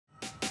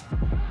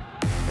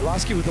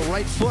Ulowski with the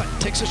right foot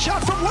takes a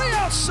shot from way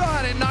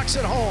outside and knocks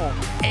it home.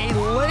 A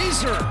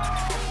laser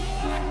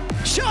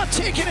shot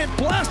taken and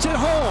blasted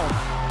home.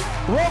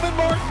 Roman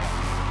Martin.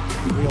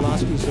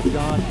 Ulowski's have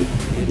gone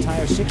the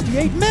entire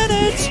 68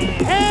 minutes,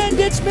 and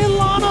it's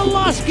Milan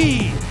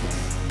Ulowski.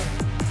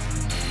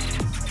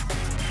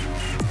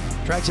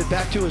 Drags it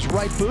back to his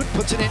right boot,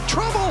 puts it in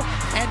trouble,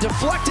 and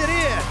deflected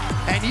in.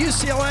 And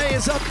UCLA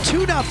is up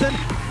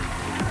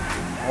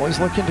 2-0. Always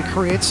looking to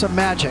create some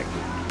magic.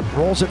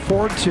 Rolls it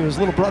forward to his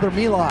little brother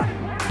Milan,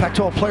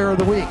 Pac-12 Player of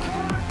the Week.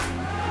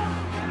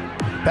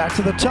 Back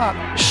to the top,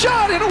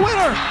 shot and a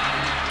winner!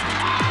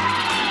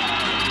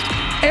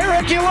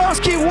 Erik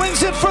Holt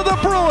wins it for the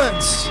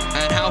Bruins.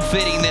 And how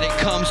fitting that it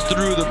comes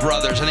through the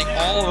brothers. I think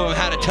all of them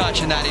had a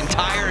touch in that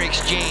entire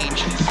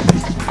exchange.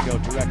 Go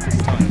direct this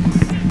time.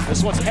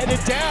 This one's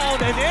headed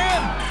down and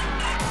in.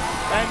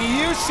 And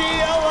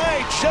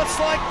UCLA, just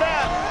like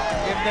that,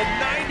 in the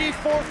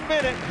 94th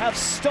minute, have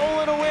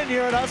stolen a win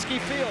here at Husky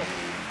Field.